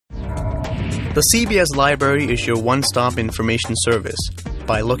The CBS Library is your one-stop information service.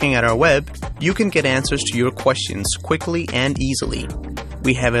 By looking at our web, you can get answers to your questions quickly and easily.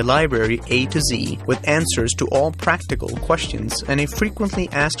 We have a library A to Z with answers to all practical questions and a frequently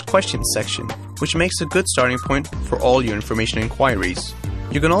asked questions section, which makes a good starting point for all your information inquiries.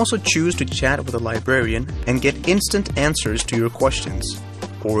 You can also choose to chat with a librarian and get instant answers to your questions.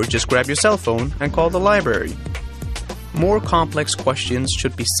 Or just grab your cell phone and call the library. More complex questions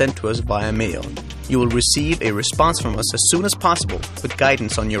should be sent to us via mail. You will receive a response from us as soon as possible with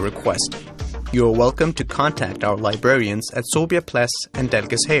guidance on your request. You are welcome to contact our librarians at Sobia Ples and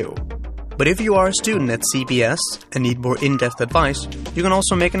Dalgesheo. But if you are a student at CBS and need more in-depth advice, you can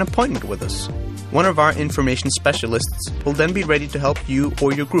also make an appointment with us. One of our information specialists will then be ready to help you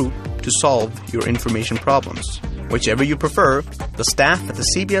or your group to solve your information problems. Whichever you prefer, the staff at the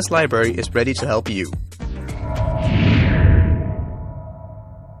CBS Library is ready to help you.